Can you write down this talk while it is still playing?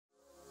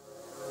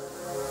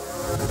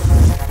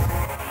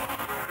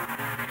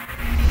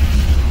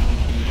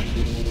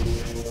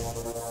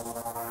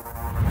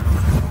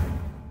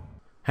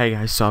Hey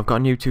guys, so I've got a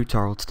new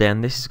tutorial today,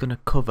 and this is going to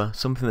cover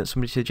something that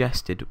somebody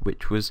suggested,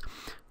 which was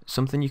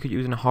something you could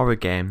use in a horror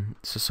game.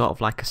 So sort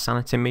of like a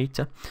sanity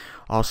meter,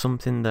 or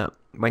something that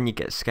when you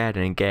get scared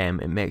in a game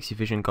it makes your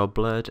vision go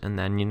blurred, and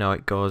then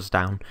it goes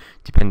down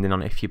depending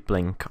on if you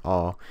blink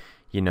or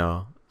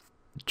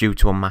due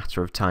to a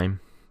matter of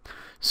time.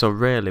 So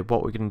really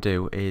what we're going to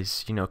do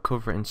is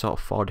cover it in sort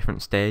of 4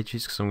 different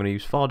stages, because I'm going to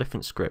use 4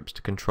 different scripts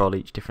to control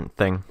each different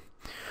thing.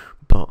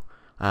 But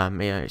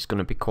it's going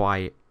to be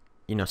quite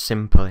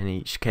simple in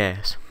each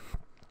case.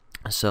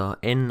 So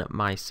in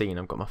my scene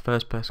I've got my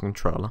first person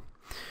controller,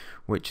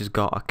 which has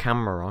got a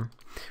camera on,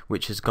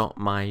 which has got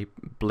my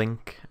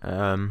blink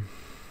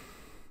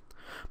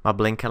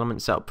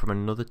element set up from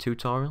another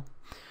tutorial,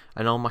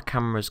 and all my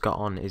camera's got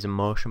on is a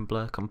motion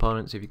blur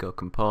component. So if you go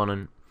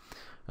component,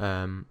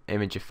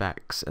 image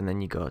effects, and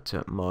then you go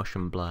to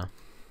motion blur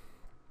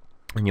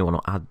and you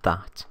want to add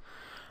that,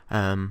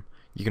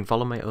 you can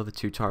follow my other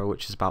tutorial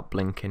which is about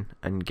blinking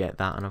and get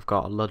that, and I've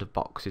got a lot of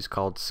boxes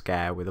called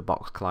scare with a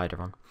box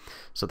collider on,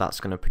 so that's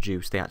going to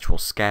produce the actual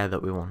scare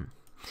that we want.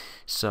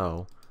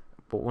 So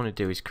what we want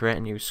to do is create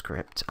a new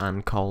script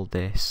and call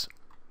this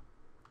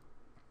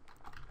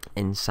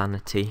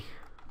insanity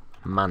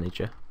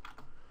manager,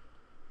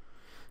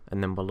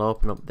 and then we'll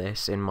open up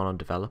this in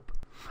monodevelop,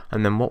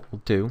 and then what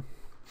we'll do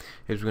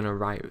is we're going to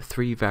write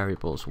 3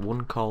 variables,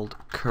 one called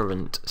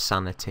current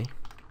sanity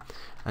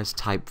as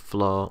type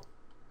float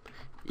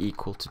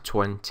equal to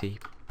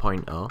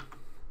 20.0.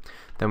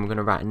 Then we're going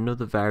to write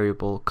another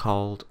variable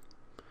called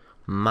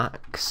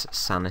max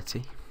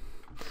sanity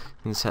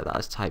and set that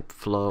as type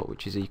float,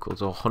 which is equal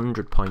to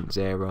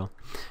 100.0,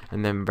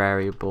 and then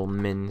variable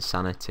min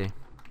sanity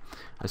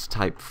as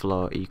type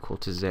float equal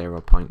to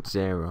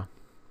 0.0.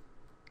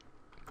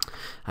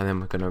 And then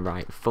we're going to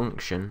write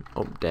function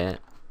update,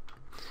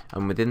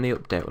 and within the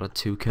update we'll have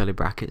 2 curly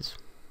brackets,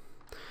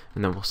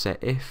 and then we'll say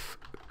if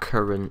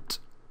current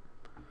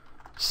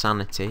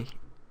sanity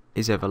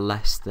is ever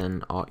less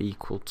than or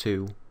equal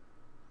to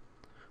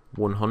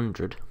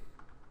 100,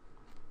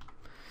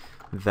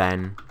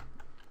 then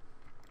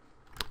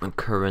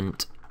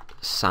current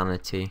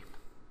sanity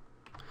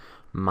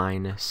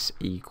minus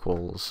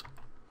equals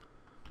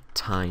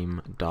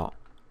time dot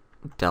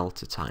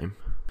delta time.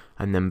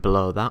 And then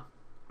below that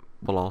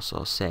we'll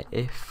also say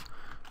if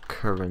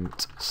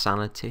current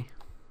sanity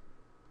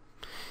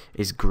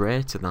is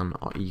greater than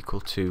or equal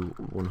to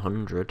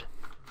 100,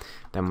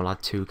 then we'll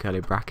add 2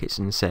 curly brackets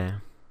and say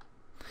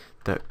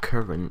that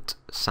current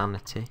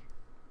sanity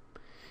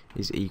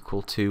is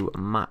equal to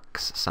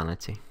max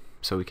sanity,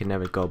 so we can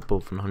never go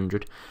above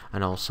 100.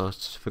 And also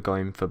for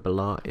going for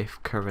below,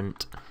 if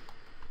current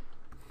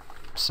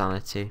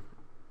sanity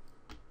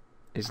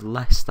is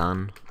less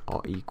than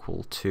or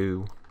equal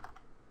to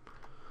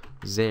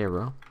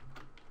 0,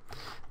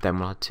 then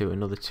we'll add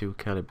another 2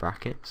 curly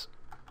brackets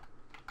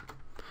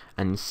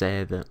and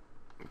say that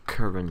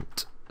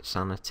current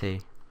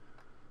sanity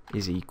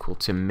is equal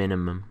to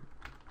minimum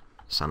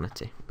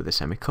sanity with a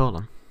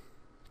semicolon.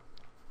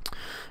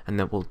 And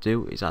then what we'll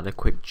do is add a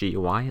quick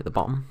GUI at the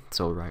bottom.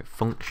 So we'll write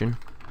function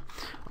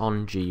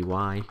on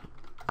GUI,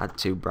 add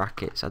 2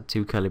 brackets, add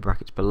 2 curly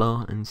brackets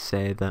below, and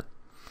say that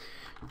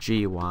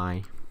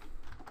GUI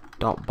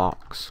dot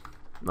box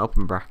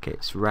open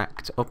brackets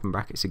rect open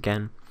brackets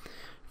again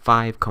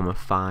 5,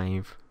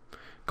 5,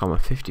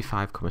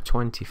 55,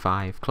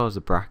 25, close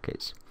the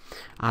brackets,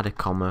 add a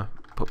comma,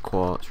 put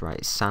quotes,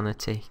 write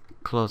sanity,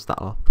 close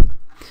that up,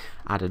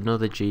 add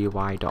another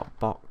GUI dot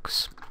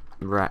box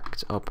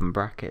rect open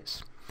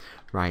brackets,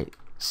 write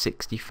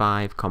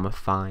 65,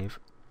 5,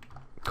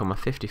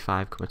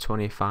 55,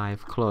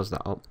 25, close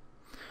that up,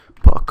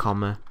 put a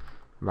comma,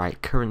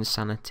 write current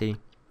sanity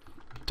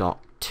dot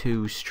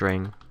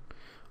toString,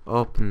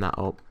 open that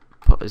up,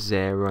 put a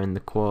 0 in the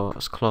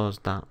quotes, close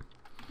that,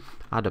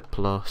 add a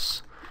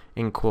plus,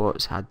 in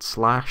quotes add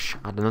slash,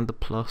 add another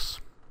plus,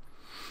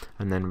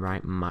 and then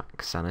write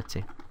max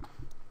sanity.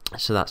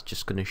 So that's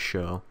just going to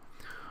show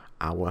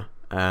our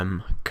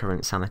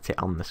current sanity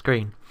on the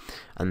screen,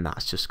 and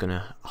that's just going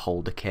to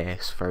hold a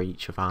case for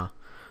each of our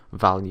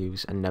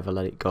values and never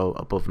let it go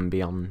above and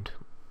beyond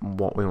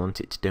what we want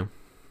it to do.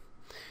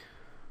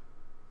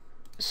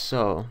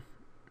 So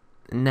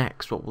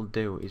next what we'll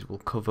do is we'll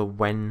cover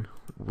when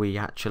we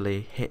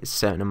actually hit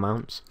certain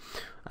amounts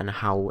and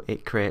how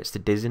it creates the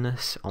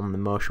dizziness on the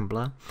motion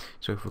blur.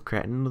 So if we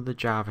create another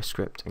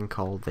JavaScript and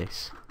call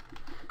this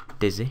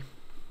dizzy,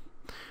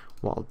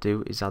 what I'll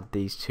do is add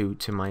these 2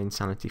 to my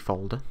insanity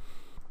folder.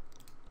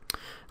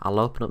 I'll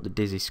open up the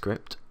dizzy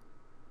script,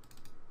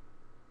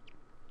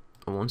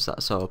 and once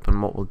that's open,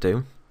 what we'll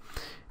do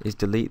is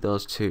delete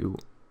those 2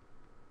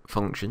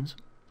 functions,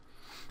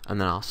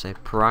 and then I'll say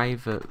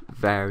private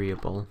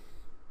variable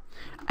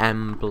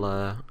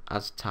mblur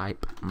as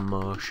type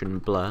motion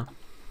blur,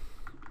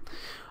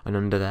 and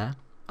under there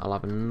I'll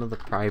have another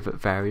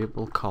private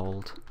variable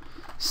called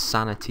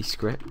sanity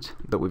script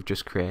that we've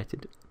just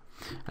created,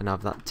 and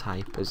have that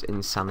type as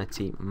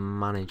insanity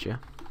manager,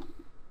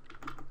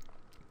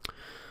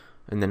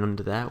 and then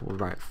under there we'll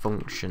write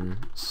function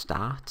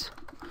start,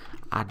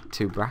 add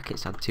two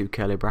brackets, add two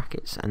curly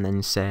brackets, and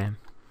then say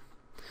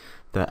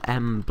that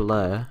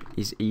mBlur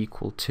is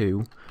equal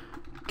to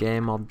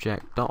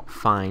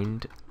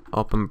GameObject.find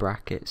open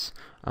brackets,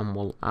 and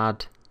we'll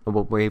add,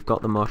 well, we've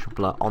got the motion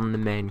blur on the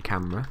main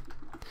camera.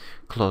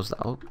 Close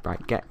that up.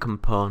 Right, get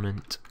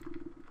component.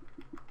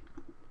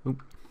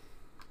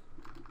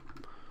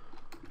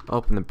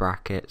 Open the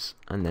brackets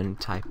and then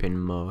type in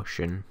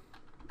motion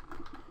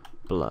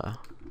blur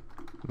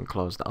and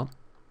close that up.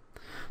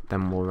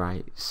 Then we'll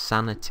write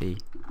sanity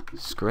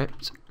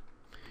script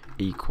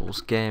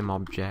equals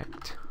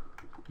GameObject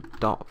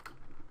dot,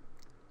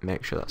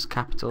 make sure that's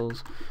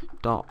capitals,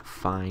 dot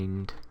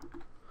find,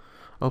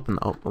 open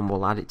that up, and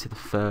we'll add it to the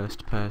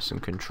first person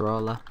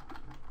controller,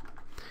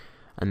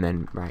 and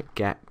then write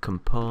get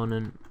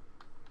component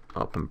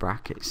open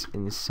brackets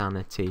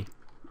insanity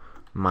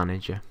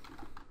manager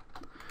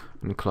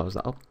and close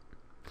that up.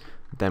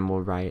 Then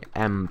we'll write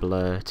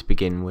mBlur to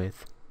begin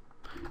with,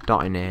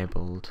 dot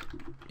enabled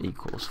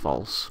equals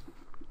false,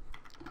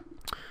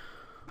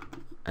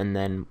 and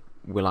then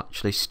we'll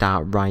actually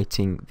start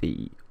writing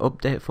the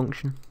update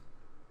function.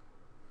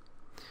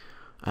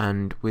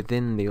 And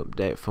within the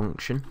update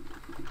function,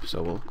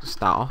 so we'll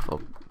start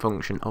off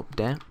function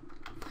update,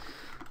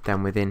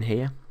 then within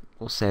here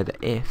we'll say that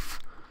if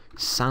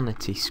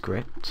sanity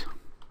script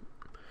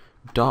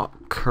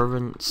dot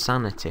current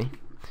sanity,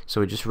 so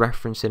we're just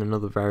referencing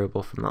another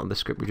variable from that other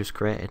script we just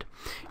created,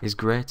 is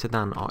greater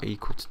than or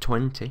equal to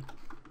 20,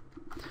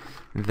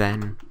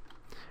 then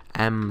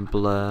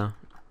mBlur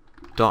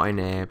dot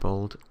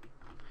enabled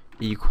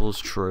equals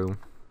true,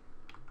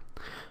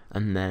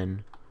 and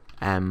then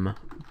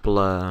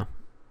mBlur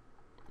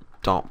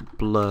dot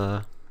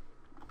blur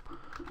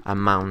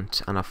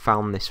amount, and I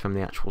found this from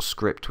the actual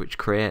script which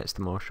creates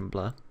the motion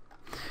blur,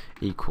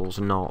 equals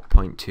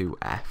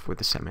 0.2f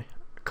with a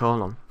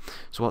semicolon.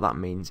 So what that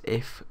means,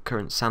 if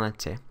current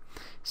sanity,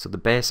 so the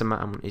base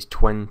amount is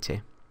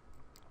 20,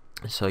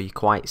 so you're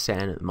quite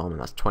certain at the moment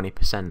that's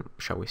 20%,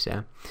 shall we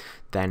say,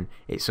 then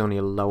it's only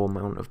a low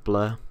amount of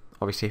blur.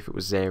 Obviously if it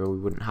was 0 we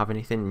wouldn't have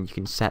anything, and you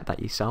can set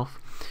that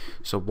yourself.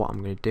 So what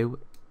I'm going to do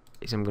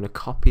is I'm going to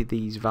copy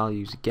these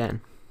values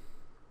again,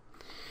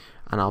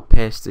 and I'll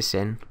paste this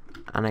in,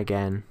 and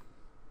again,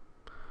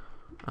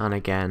 and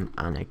again,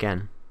 and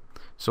again.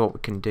 So what we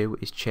can do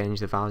is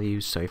change the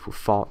values. So if we're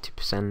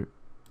 40%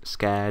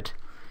 scared,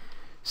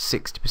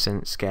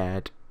 60%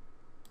 scared,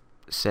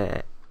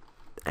 say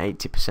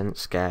 80%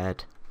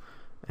 scared,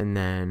 and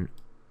then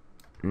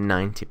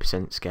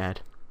 90%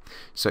 scared.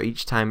 So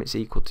each time it's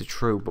equal to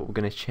true, but we're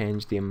going to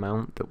change the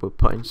amount that we're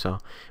putting. So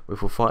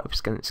if we're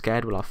 40%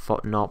 scared, we'll have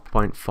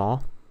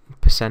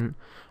 0.4%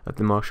 of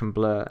the motion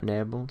blur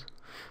enabled.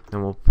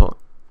 Then we'll put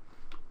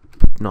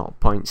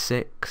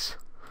 0.6,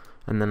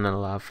 and then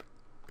I'll have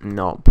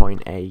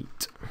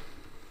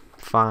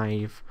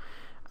 0.85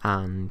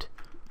 and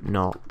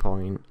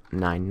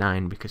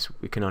 0.99, because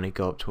we can only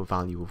go up to a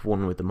value of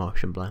 1 with the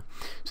motion blur.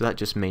 So that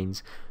just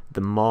means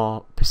the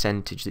more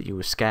percentage that you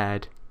were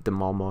scared, the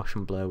more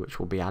motion blur which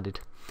will be added,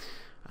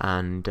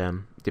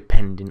 and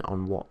depending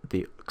on what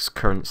the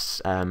current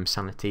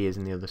sanity is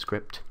in the other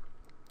script.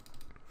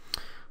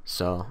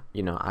 So,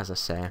 you know, as I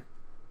say,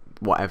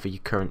 whatever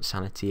your current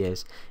sanity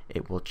is,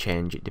 it will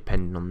change it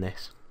depending on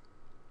this.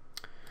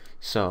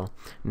 So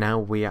now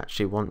we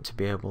actually want to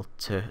be able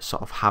to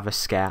sort of have a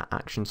scare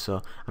action.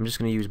 So I'm just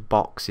going to use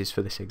boxes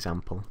for this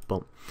example,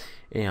 but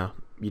you know,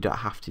 you don't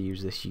have to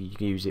use this. You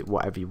can use it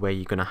whatever way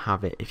you're going to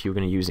have it if you're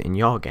going to use it in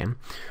your game.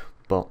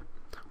 But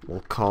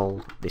we'll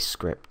call this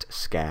script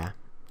scare,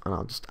 and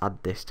I'll just add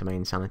this to my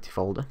insanity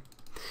folder.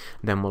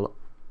 Then we'll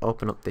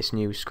open up this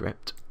new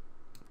script,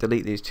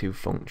 delete these two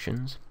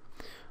functions,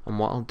 and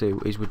what I'll do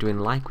is we're doing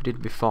like we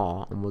did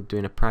before, and we're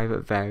doing a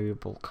private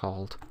variable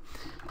called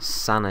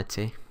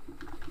sanity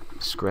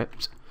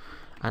script,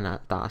 and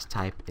that's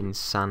type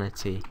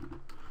insanity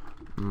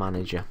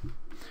manager.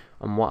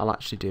 And what I'll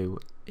actually do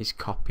is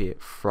copy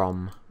it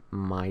from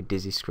my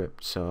Dizzy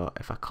script. So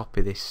if I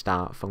copy this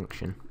start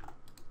function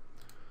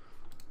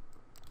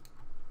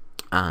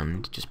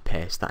and just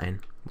paste that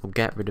in, we'll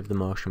get rid of the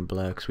motion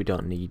blur because we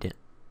don't need it.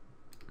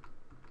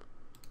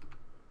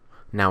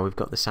 Now we've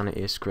got the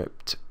sanity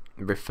script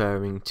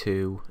referring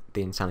to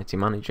the insanity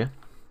manager.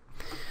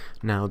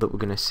 Now that we're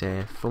going to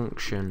say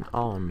function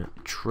on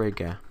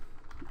trigger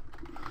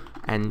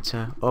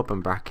enter open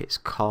brackets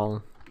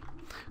call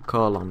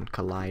colon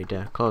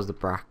collider, close the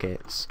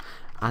brackets,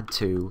 add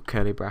two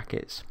curly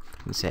brackets,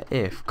 and say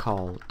if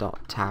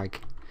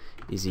call.tag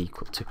is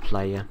equal to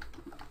player.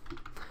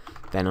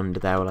 Then under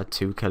there we'll add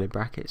two curly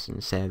brackets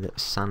and say that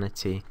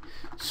sanity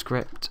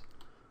script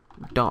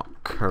dot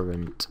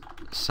current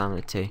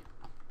sanity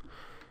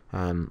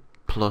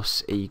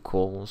plus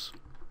equals,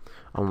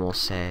 and we'll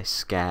say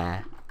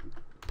scare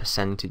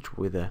percentage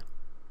with a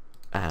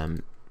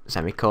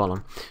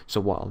semicolon.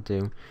 So what I'll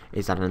do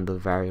is add another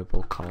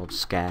variable called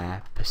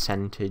scare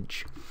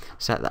percentage,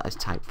 set that as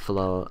type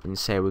float, and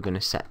say we're going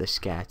to set the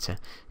scare to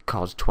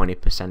cause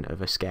 20%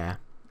 of a scare.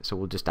 So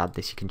we'll just add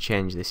this. You can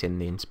change this in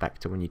the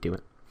inspector when you do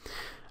it.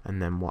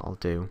 And then what I'll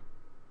do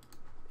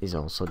is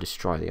also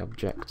destroy the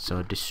object.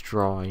 So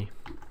destroy,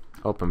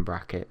 open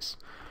brackets,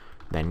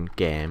 then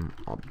game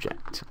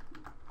object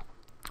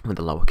with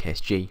a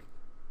lowercase g.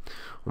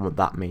 And what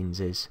that means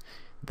is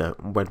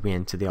that when we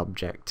enter the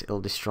object, it'll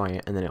destroy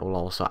it, and then it will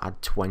also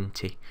add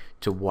 20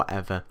 to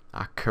whatever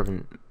our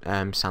current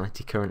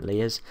sanity currently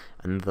is,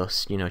 and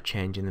thus, you know,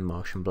 changing the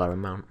motion blur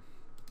amount.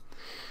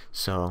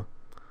 So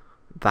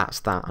that's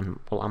that. And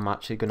well, I'm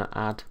actually going to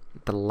add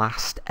the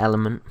last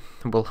element.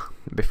 Well,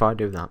 before I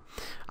do that,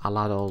 I'll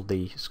add all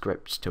the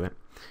scripts to it.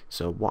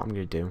 So what I'm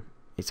going to do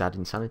is add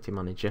Insanity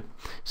Manager.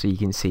 So you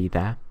can see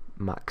there,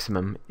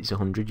 maximum is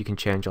 100. You can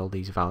change all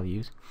these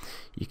values.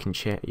 You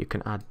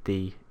can add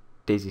the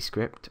Dizzy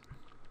script,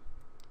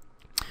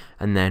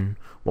 and then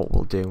what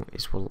we'll do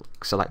is we'll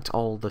select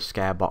all the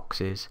scare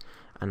boxes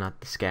and add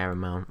the scare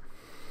amount.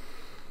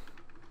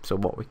 So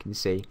what we can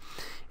see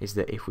is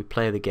that if we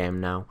play the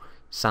game now,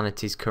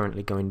 sanity is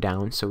currently going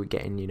down, so we're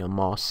getting, you know,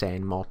 more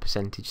sane, more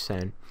percentage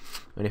sane.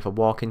 And if I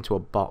walk into a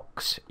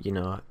box, you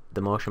know,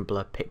 the motion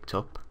blur picked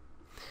up,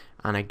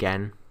 and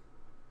again,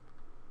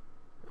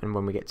 and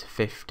when we get to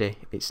 50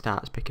 it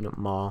starts picking up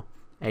more.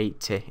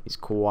 80 is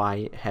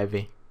quite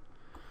heavy,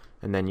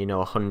 and then, you know,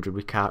 100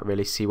 we can't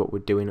really see what we're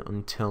doing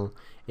until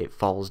it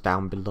falls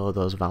down below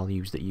those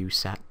values that you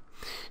set.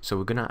 So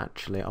we're going to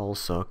actually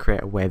also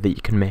create a way that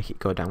you can make it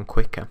go down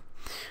quicker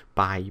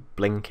by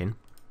blinking.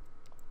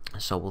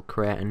 So we'll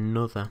create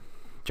another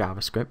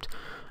JavaScript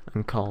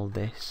and call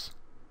this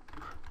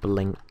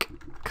blink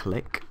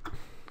click,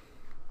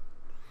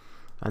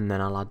 and then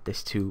I'll add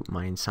this to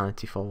my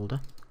Insanity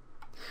folder,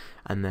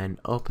 and then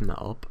open that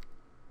up,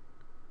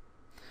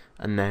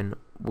 and then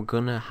we're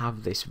gonna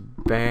have this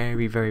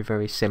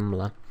very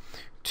similar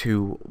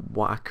to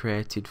what I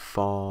created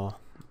for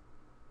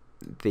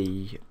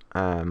the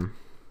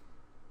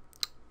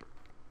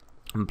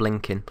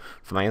blinking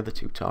for my other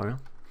tutorial.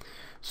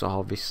 So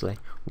obviously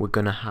we're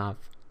gonna have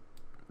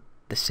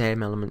the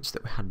same elements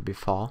that we had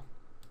before,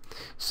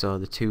 so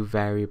the two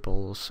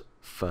variables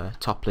for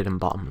top lid and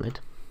bottom lid.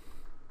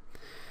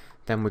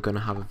 Then we're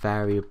gonna have a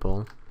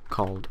variable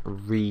called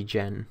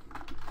regen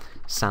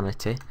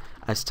sanity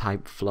as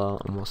type flow,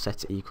 and we'll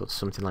set it equal to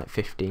something like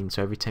 15,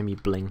 so every time you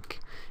blink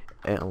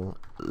it'll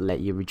let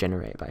you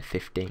regenerate by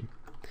 15.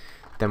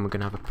 Then we're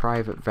going to have a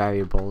private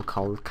variable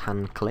called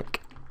canClick,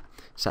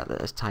 set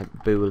that as type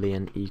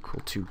boolean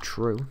equal to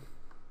true.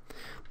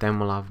 Then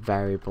we'll have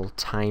variable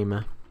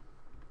timer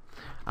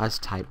as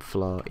type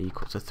flow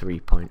equal to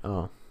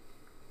 3.0.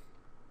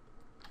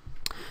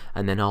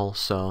 And then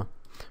also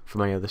for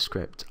my other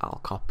script I'll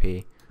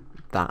copy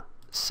that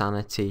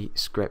sanity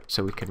script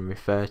so we can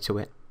refer to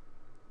it,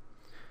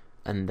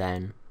 and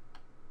then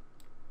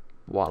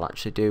what I'll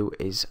actually do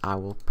is I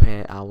will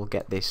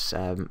get this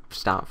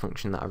start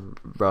function that I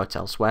wrote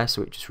elsewhere,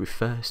 so it just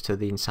refers to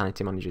the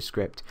Insanity Manager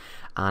script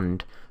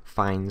and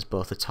finds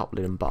both the top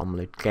lid and bottom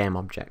lid game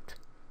object.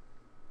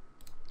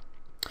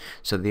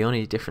 So the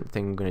only different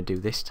thing I'm going to do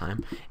this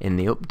time in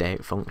the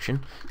update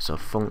function, so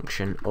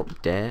function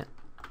update,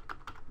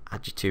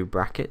 add your two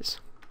brackets,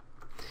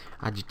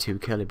 add your two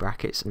curly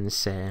brackets, and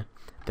say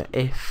that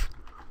if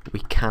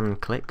we can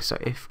click, so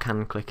if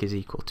can click is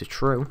equal to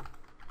true,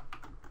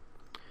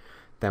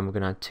 then we're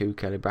going to add two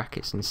curly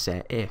brackets and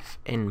say if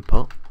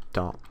input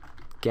dot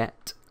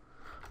get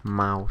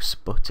mouse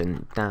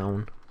button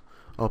down,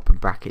 open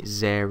bracket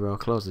 0,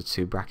 close the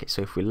two brackets.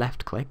 So if we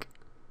left click,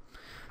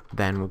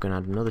 then we're going to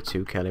add another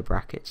two curly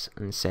brackets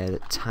and say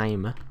that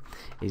timer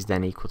is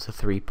then equal to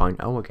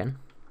 3.0 again.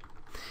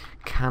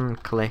 Can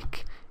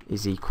click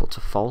is equal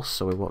to false,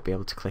 so we won't be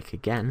able to click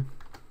again.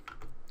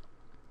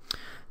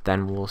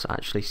 Then we'll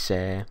actually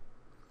say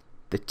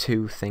the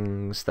two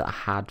things that I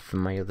had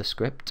from my other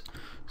script,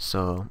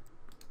 so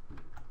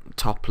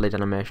top lid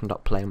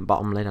animation.play and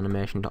bottom lid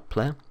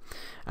animation.play,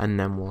 and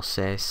then we'll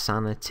say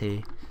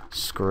sanity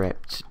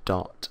script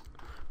dot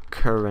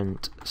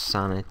current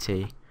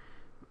sanity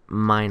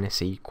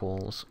minus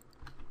equals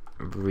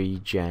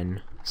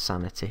regen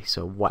sanity,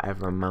 so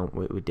whatever amount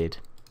we did.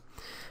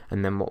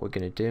 And then what we're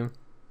going to do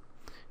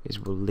is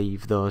we'll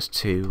leave those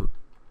two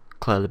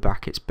curly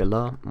brackets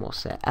below, and we'll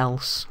say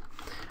else,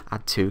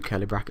 add two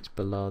curly brackets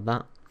below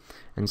that,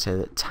 and say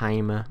that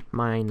timer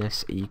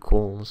minus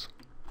equals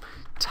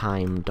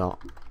time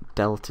dot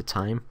delta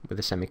time with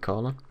a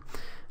semicolon,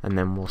 and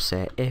then we'll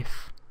say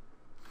if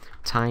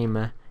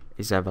timer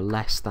is ever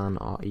less than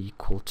or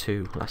equal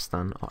to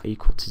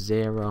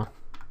 0,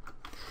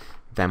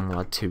 then we'll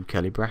add two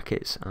curly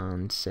brackets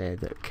and say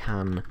that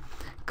can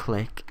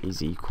click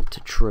is equal to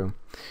true.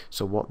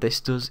 So what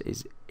this does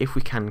is if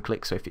we can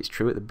click, so if it's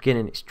true at the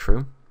beginning it's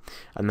true,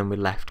 and then we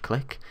left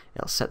click,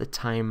 it'll set the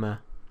timer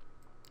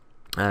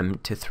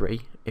to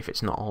 3 if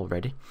it's not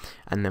already,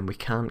 and then we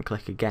can't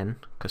click again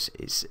because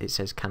it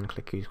says can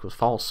click equals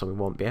false, so we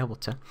won't be able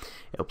to.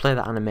 It'll play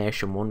that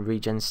animation 1,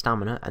 regen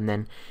stamina, and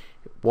then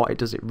what it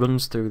does, it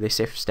runs through this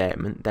if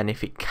statement. Then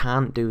if it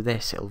can't do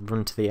this, it'll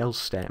run to the else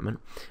statement,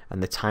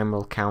 and the timer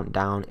will count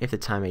down. If the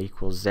timer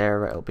equals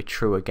 0, it'll be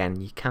true again,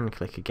 you can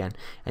click again,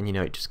 and you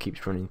know it just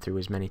keeps running through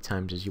as many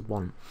times as you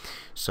want.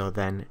 So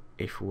then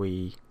if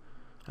we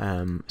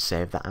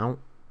save that out,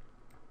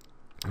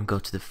 and go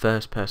to the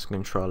first person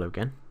controller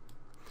again,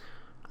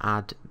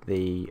 add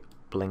the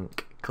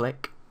blink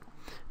click,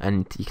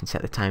 and you can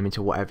set the timing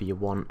to whatever you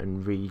want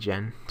and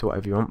regen to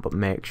whatever you want, but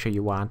make sure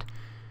you add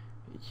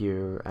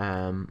your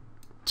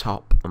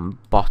top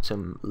and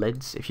bottom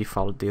lids if you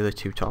followed the other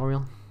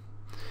tutorial,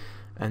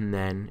 and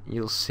then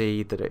you'll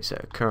see that it's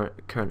at a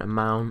current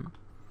amount.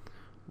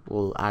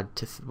 We'll add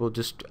to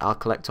I'll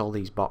collect all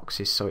these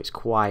boxes, so it's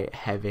quite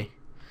heavy.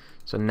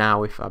 So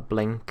now if I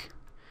blink,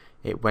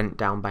 it went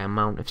down by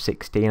amount of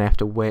 60, and I have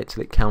to wait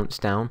till it counts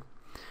down.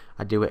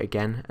 I do it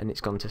again and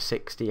it's gone to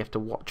 60. You have to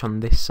watch on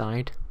this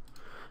side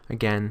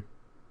again.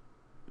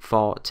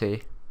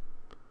 40,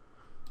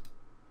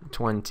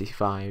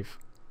 25,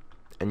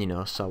 and you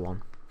know, so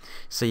on.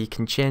 So you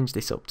can change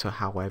this up to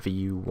however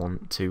you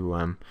want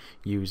to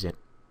use it.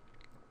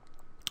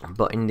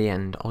 But in the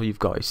end, all you've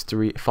got is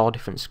 4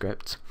 different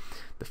scripts.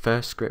 The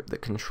first script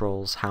that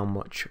controls how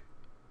much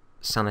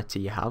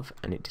sanity you have,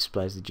 and it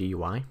displays the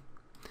GUI.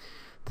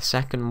 The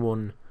second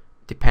one,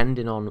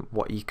 depending on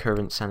what your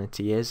current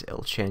sanity is,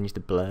 it'll change the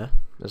blur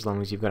as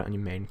long as you've got it on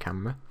your main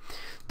camera.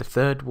 The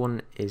third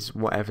one is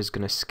whatever's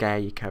going to scare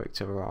your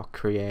character or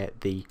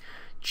create the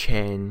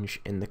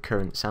change in the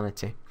current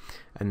sanity,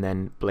 and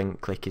then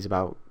blink click is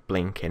about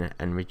blinking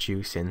and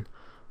reducing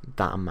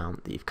that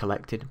amount that you've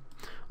collected.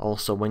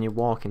 Also, when you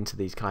walk into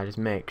these gliders,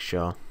 make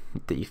sure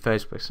that your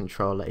first person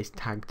controller is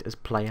tagged as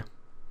player.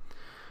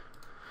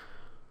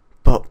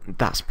 But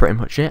that's pretty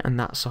much it, and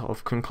that sort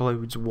of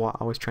concludes what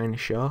I was trying to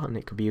show, and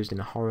it could be used in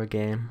a horror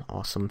game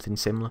or something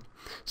similar.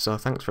 So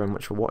thanks very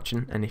much for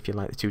watching, and if you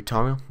like the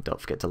tutorial,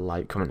 don't forget to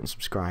like, comment and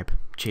subscribe.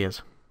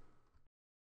 Cheers.